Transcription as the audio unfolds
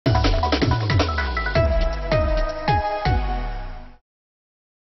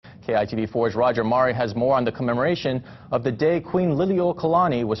KITV4's Roger Mari has more on the commemoration of the day Queen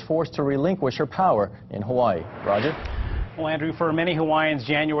Liliuokalani was forced to relinquish her power in Hawaii. Roger? Well, Andrew, for many Hawaiians,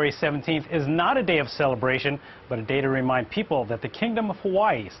 January 17th is not a day of celebration, but a day to remind people that the Kingdom of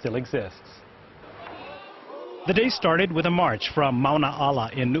Hawaii still exists. The day started with a march from Mauna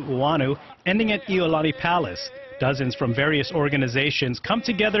Ala in Nu'uanu, ending at Iolani Palace. Dozens from various organizations come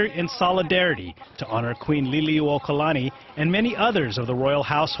together in solidarity to honor Queen Liliuokalani and many others of the royal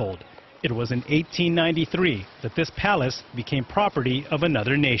household. It was in 1893 that this palace became property of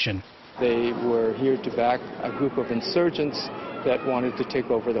another nation. They were here to back a group of insurgents that wanted to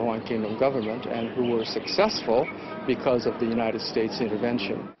take over the Hawaiian Kingdom government and who were successful because of the United States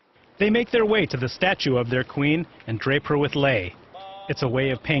intervention. They make their way to the statue of their queen and drape her with lei. It's a way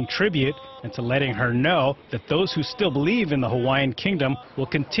of paying tribute and to letting her know that those who still believe in the Hawaiian Kingdom will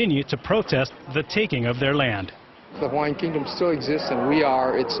continue to protest the taking of their land. The Hawaiian Kingdom still exists, and we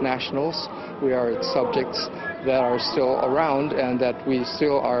are its nationals, we are its subjects that are still around, and that we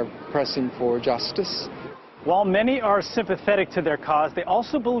still are pressing for justice. While many are sympathetic to their cause, they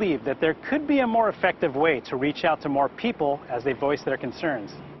also believe that there could be a more effective way to reach out to more people as they voice their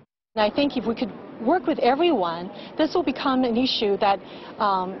concerns. I think if we could work with everyone, this will become an issue that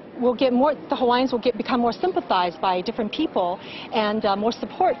the Hawaiians will become more sympathized by different people and more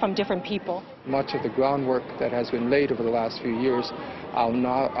support from different people. Much of the groundwork that has been laid over the last few years are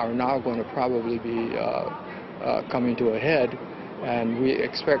now going to probably be coming to a head, and we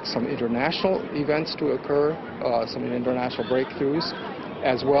expect some international events to occur, some international breakthroughs,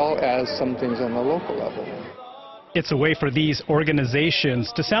 as well as some things on the local level. It's a way for these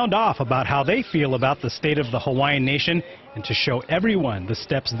organizations to sound off about how they feel about the state of the Hawaiian nation and to show everyone the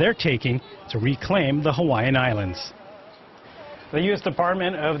steps they're taking to reclaim the Hawaiian Islands. The U.S.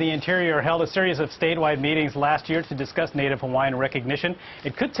 Department of the Interior held a series of statewide meetings last year to discuss Native Hawaiian recognition.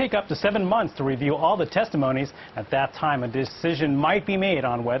 It could take up to 7 months to review all the testimonies. At that time, a decision might be made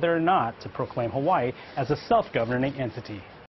on whether or not to proclaim Hawaii as a self-governing entity.